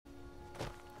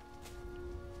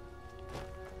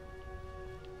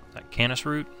Is that canis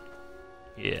root?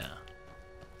 Yeah.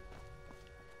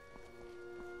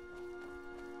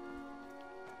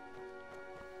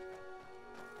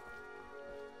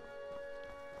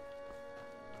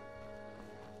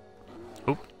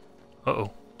 Oh.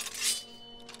 Uh-oh.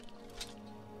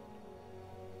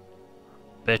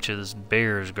 Betcha this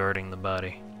bear is guarding the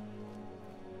body.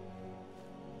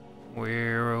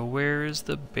 Where is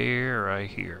the bear I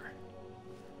hear?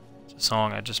 It's a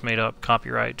song I just made up,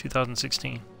 copyright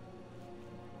 2016.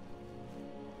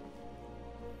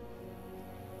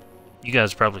 You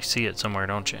guys probably see it somewhere,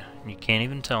 don't you? And you can't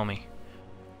even tell me.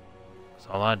 That's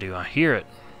all I do, I hear it.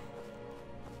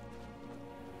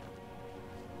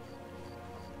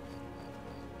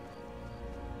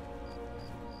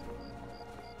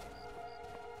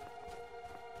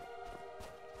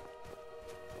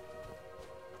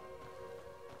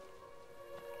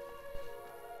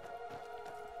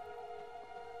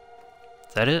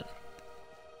 Is that it?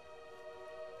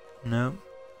 No.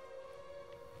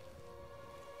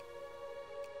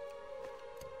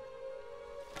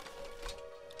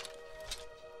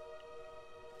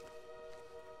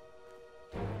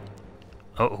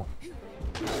 Uh-oh.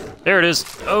 There it is.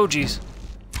 Oh, jeez.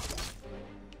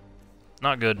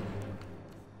 Not good.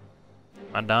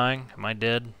 Am I dying? Am I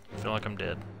dead? I feel like I'm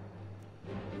dead.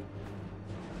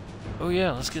 Oh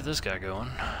yeah, let's get this guy going.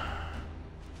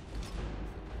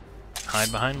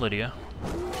 Hide behind Lydia.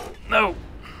 No!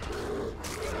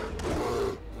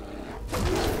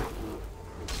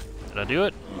 Did I do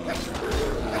it? I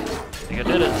think I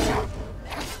did it.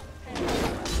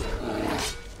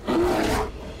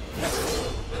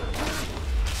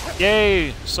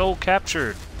 Yay! Soul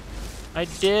captured. I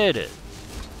did it.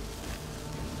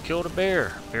 Killed a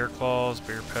bear. Bear claws,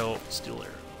 bear pelt, steel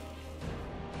arrow.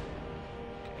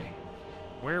 Okay.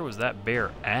 Where was that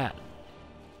bear at?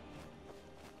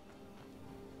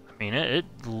 I mean, it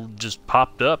just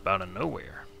popped up out of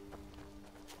nowhere.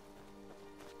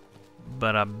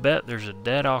 But I bet there's a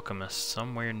dead alchemist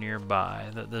somewhere nearby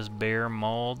that this bear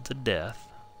mauled to death.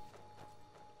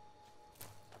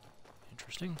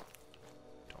 Interesting.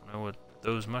 Don't know what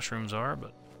those mushrooms are,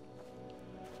 but...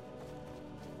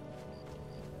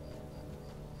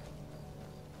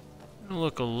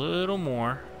 look a little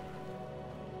more.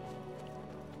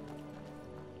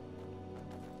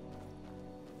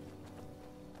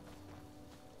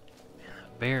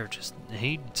 Bear just,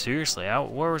 he seriously,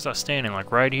 where was I standing?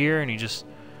 Like right here, and he just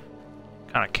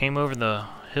kind of came over the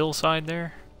hillside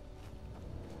there.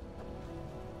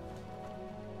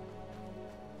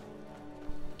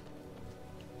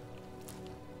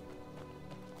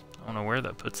 I don't know where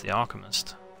that puts the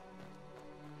alchemist.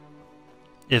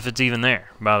 If it's even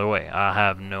there, by the way, I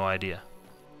have no idea.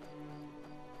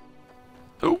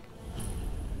 Oh.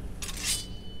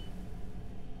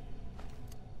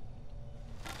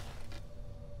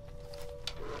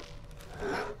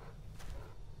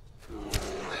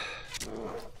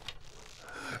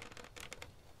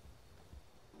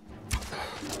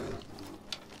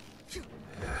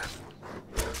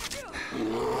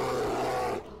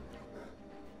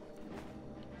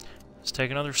 Let's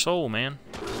take another soul, man.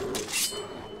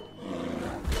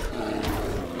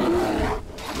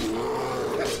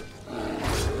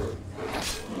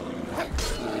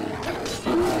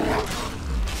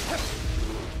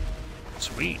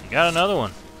 Sweet, got another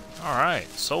one. Alright,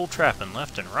 soul trapping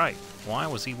left and right. Why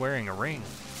was he wearing a ring?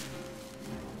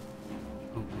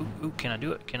 Ooh, ooh, ooh, can I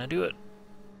do it? Can I do it?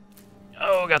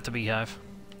 Oh, got the beehive.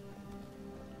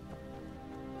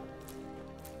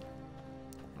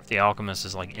 What if the alchemist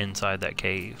is like inside that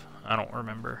cave? I don't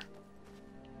remember.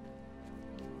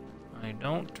 I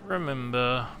don't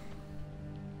remember.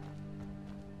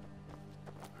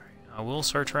 Right, I will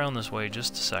search around this way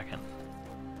just a second.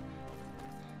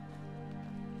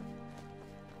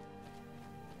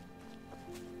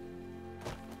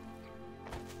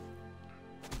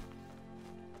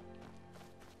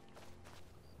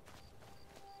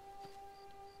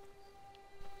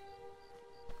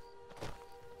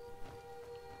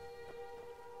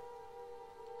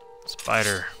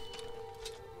 Spider.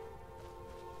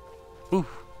 Ooh.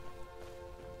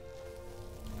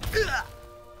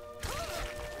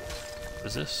 What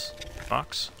is this?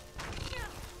 Fox?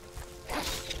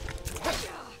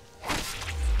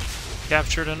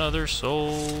 Captured another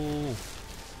soul.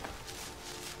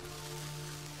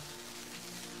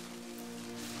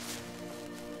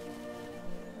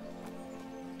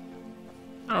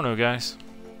 I don't know, guys.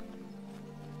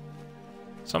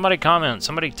 Somebody comment,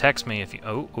 somebody text me if you...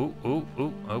 Oh,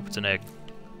 it's an egg.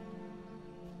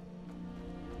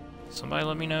 Somebody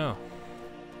let me know.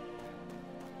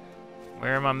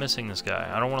 Where am I missing this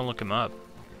guy? I don't want to look him up.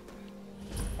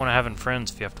 Point of having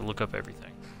friends if you have to look up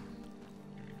everything.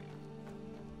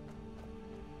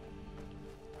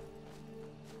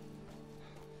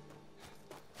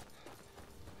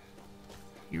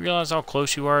 You realize how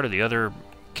close you are to the other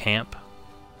camp?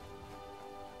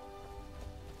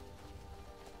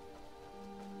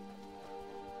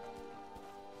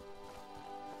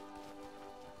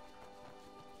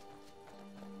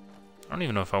 I don't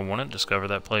even know if I want to discover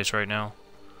that place right now.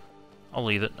 I'll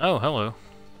leave it. Oh, hello.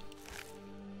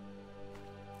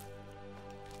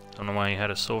 Don't know why he had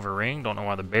a silver ring. Don't know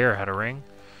why the bear had a ring.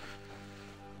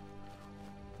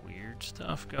 Weird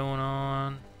stuff going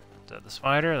on. Is that the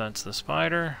spider? That's the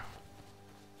spider.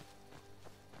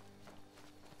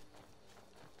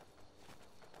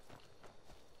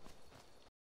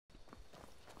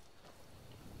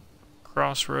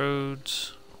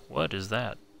 Crossroads. What is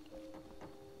that?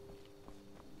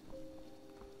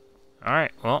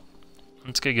 Alright, well,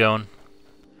 let's get going.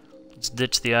 Let's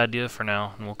ditch the idea for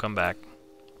now, and we'll come back.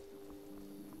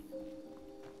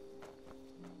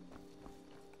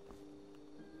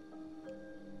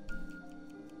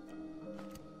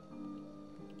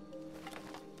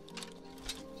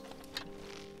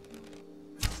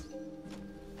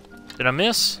 Did I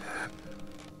miss?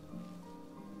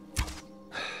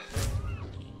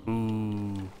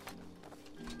 Ooh.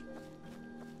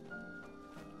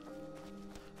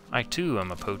 I too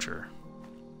am a poacher.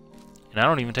 And I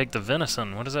don't even take the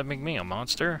venison. What does that make me, a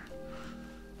monster?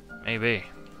 Maybe.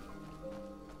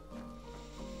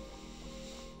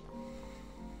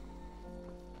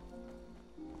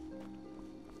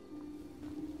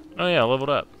 Oh yeah, leveled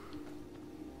up.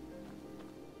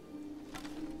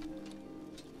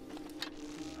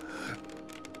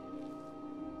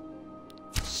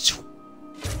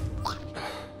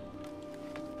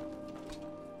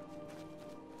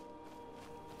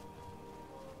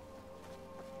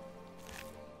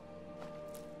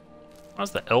 Why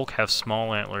does the elk have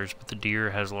small antlers, but the deer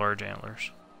has large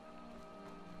antlers?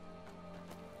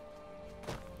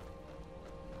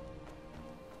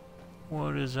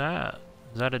 What is that?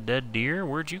 Is that a dead deer?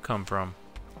 Where'd you come from?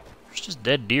 There's just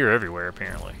dead deer everywhere,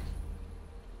 apparently.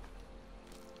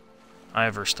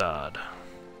 Iverstad.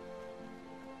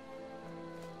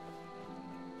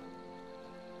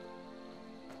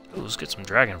 Ooh, let's get some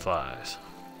dragonflies.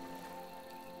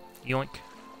 Yoink.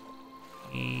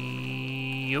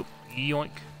 Yup.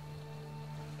 Yoink.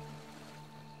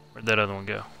 Where'd that other one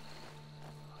go?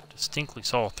 I distinctly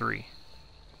saw 3.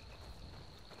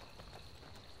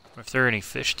 If there are any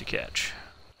fish to catch.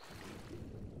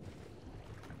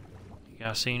 You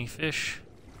guys see any fish?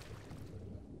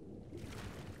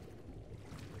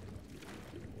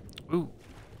 Ooh.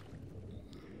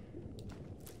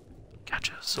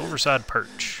 Gotcha. Silverside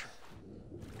perch.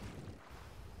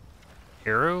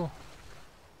 Arrow?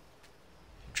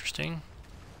 Interesting.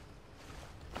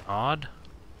 Odd.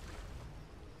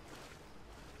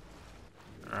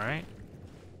 Alright.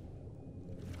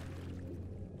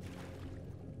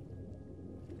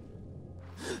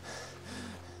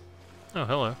 Oh,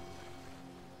 hello. Is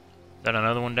that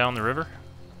another one down the river?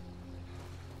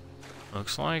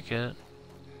 Looks like it.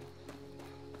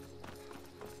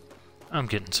 I'm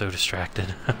getting so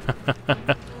distracted.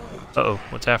 Uh-oh,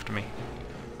 what's after me?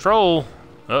 Troll!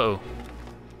 Uh-oh.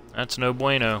 That's no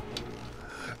bueno.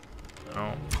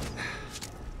 Oh.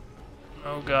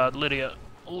 Oh god, Lydia.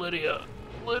 Lydia.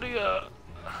 Lydia.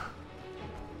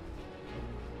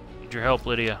 Need your help,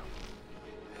 Lydia.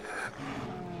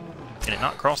 Can it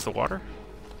not cross the water?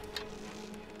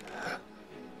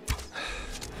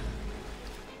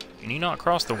 Can you not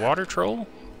cross the water, troll?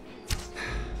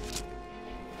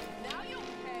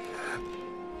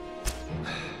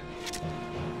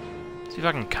 See if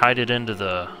I can kite it into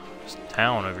the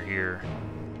town over here.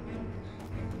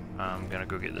 I'm gonna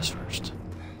go get this first.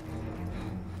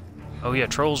 Oh yeah,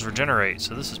 trolls regenerate,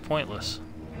 so this is pointless.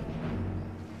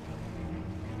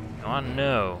 Oh, I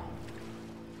know.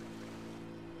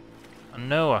 I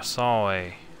know I saw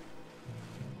a...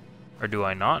 Or do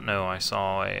I not know I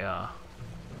saw a, I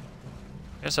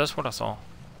guess that's what I saw.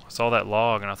 I saw that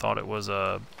log and I thought it was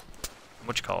a...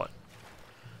 Whatchamacallit?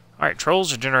 Alright,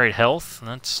 trolls regenerate health.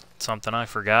 That's something I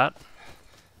forgot.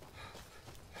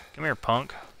 Come here,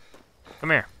 punk.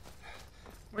 Come here.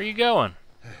 Where you going?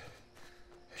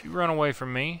 Did you run away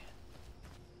from me?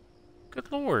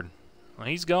 Good lord. Well,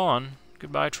 he's gone.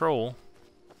 Goodbye, troll.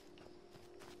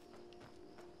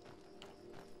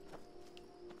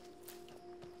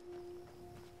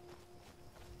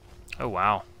 Oh,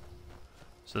 wow.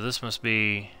 So this must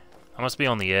be... I must be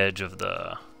on the edge of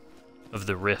the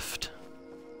rift.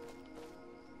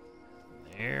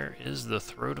 There is the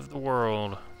throat of the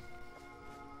world.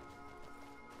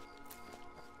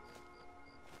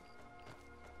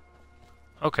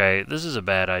 Okay, this is a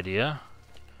bad idea.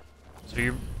 So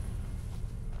you're...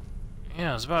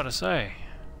 Yeah, I was about to say.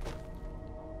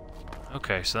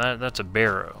 Okay, so that's a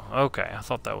barrow. Okay, I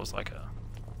thought that was like a...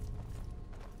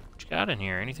 What you got in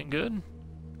here? Anything good?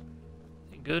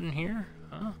 Anything good in here?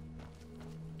 Huh?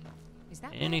 Is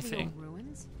that anything? one of the old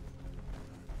ruins?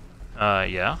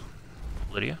 Yeah.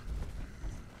 Lydia.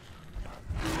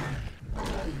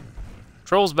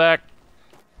 Troll's back.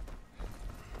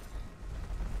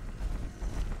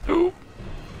 Ooh.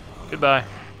 Goodbye.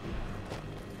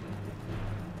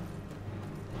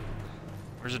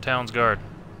 Where's the town's guard?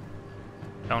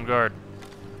 Town guard.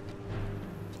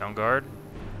 Town guard?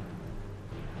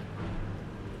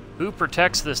 Who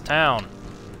protects this town?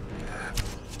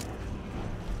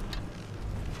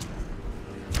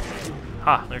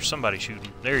 Ha, there's somebody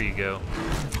shooting. There you go.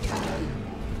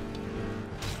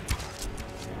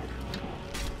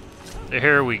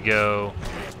 There we go.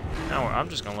 Now I'm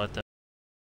just gonna let them.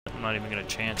 I'm not even gonna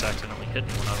chance accidentally hitting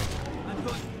one of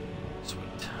them.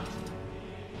 Sweet.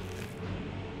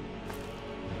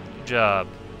 Good job.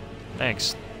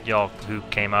 Thanks, y'all who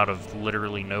came out of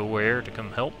literally nowhere to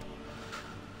come help.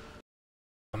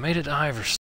 I made it to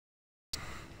Iverson.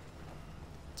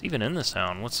 It's even in this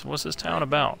town. What's this town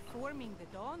about? Forming the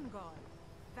Dawn Guard.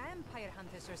 Vampire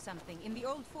hunters or something in the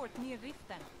old fort near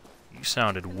Riften. You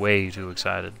sounded way too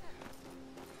excited.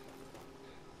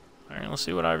 Alright, let's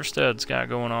see what Iversted's got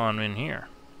going on in here.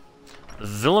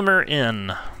 Villimer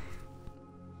Inn.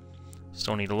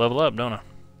 Still need to level up, don't I?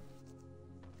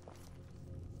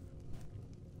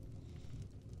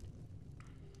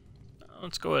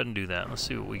 Let's go ahead and do that. Let's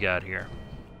see what we got here.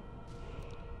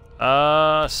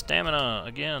 Stamina,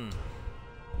 again.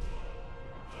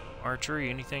 Archery,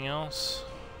 anything else?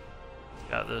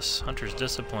 Got this Hunter's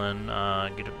Discipline,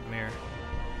 get a mirror.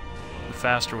 Move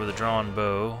faster with a drawn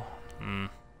bow.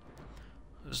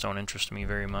 Those don't interest me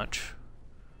very much.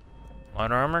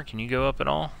 Light armor, can you go up at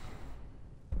all?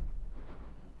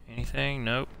 Anything?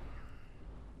 Nope.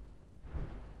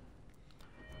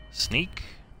 Sneak?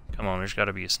 Come on, there's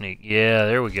gotta be a sneak. Yeah,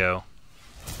 there we go.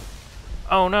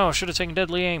 Oh no, I should have taken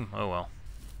deadly aim. Oh well.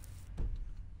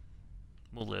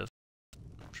 We'll live.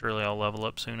 Surely I'll level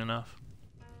up soon enough.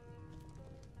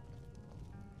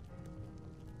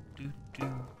 Do do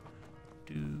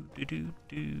do do do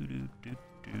do do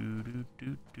do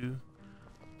do do.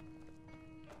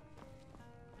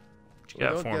 What you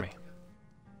got for me?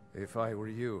 If I were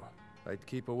you, I'd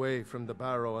keep away from the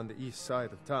barrow on the east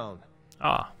side of town.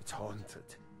 Ah. It's haunted.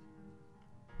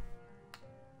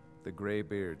 The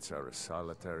Greybeards are a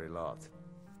solitary lot.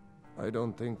 I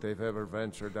don't think they've ever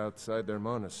ventured outside their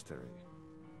monastery.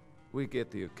 We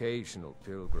get the occasional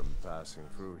pilgrim passing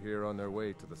through here on their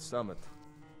way to the summit,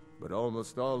 but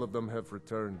almost all of them have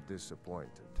returned disappointed.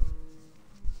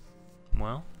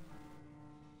 Well?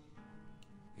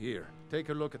 Here, take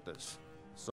a look at this.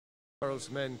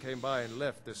 Charles' men came by and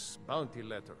left this bounty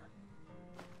letter.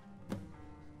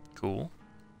 Cool.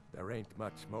 There ain't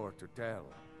much more to tell.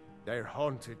 They're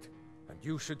haunted, and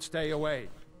you should stay away.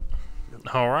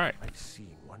 Alright. I've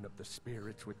seen one of the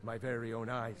spirits with my very own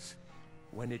eyes.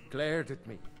 When it glared at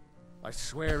me, I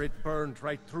swear it burned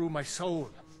right through my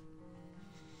soul.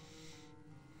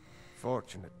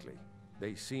 Fortunately,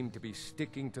 they seem to be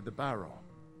sticking to the barrow.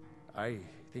 I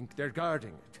think they're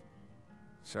guarding it.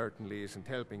 Certainly isn't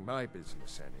helping my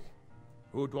business any.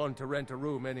 Who'd want to rent a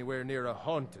room anywhere near a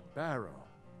haunted barrow?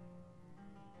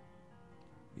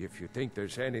 If you think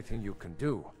there's anything you can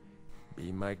do,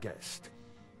 be my guest.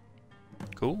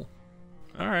 Cool.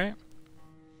 Alright.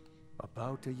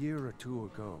 About a year or two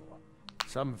ago,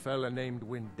 some fella named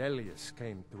Windelius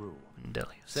came through.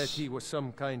 Windelius. Said he was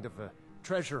some kind of a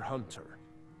treasure hunter.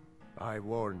 I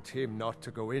warned him not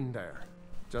to go in there,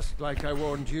 just like I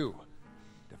warned you.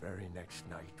 The very next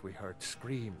night we heard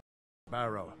screams in the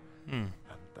barrow, and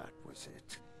that was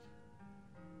it.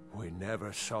 We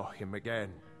never saw him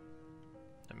again.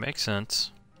 That makes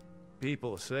sense.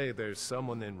 People say there's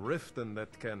someone in Riften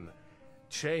that can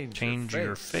change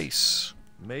your face.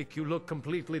 Make you look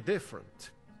completely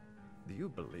different. Do you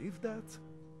believe that?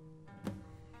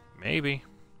 Maybe.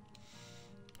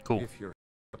 Cool. If you're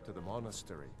up to the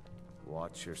monastery,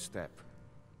 watch your step.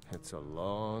 It's a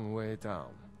long way down.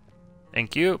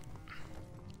 Thank you.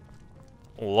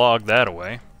 We'll log that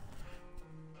away.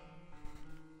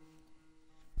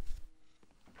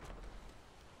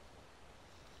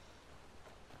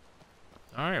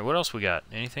 Alright, what else we got?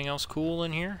 Anything else cool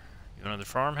in here? Another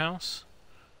farmhouse?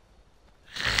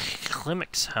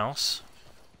 Klimek's house.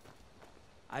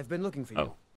 I've been looking for you. Oh.